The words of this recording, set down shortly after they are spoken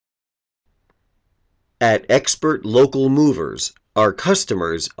At Expert Local Movers, our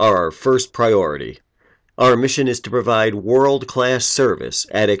customers are our first priority. Our mission is to provide world-class service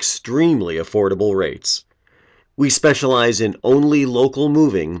at extremely affordable rates. We specialize in only local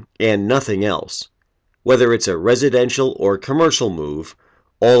moving and nothing else. Whether it's a residential or commercial move,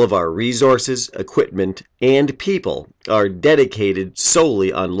 all of our resources, equipment, and people are dedicated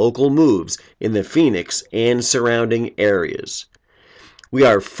solely on local moves in the Phoenix and surrounding areas. We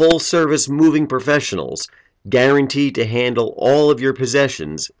are full-service moving professionals, guaranteed to handle all of your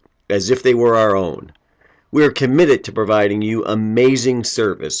possessions as if they were our own. We are committed to providing you amazing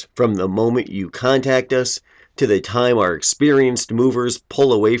service from the moment you contact us to the time our experienced movers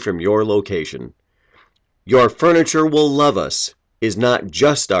pull away from your location. Your furniture will love us is not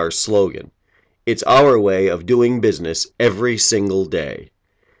just our slogan. It's our way of doing business every single day.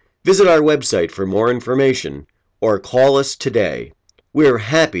 Visit our website for more information or call us today. We're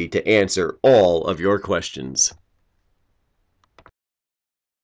happy to answer all of your questions.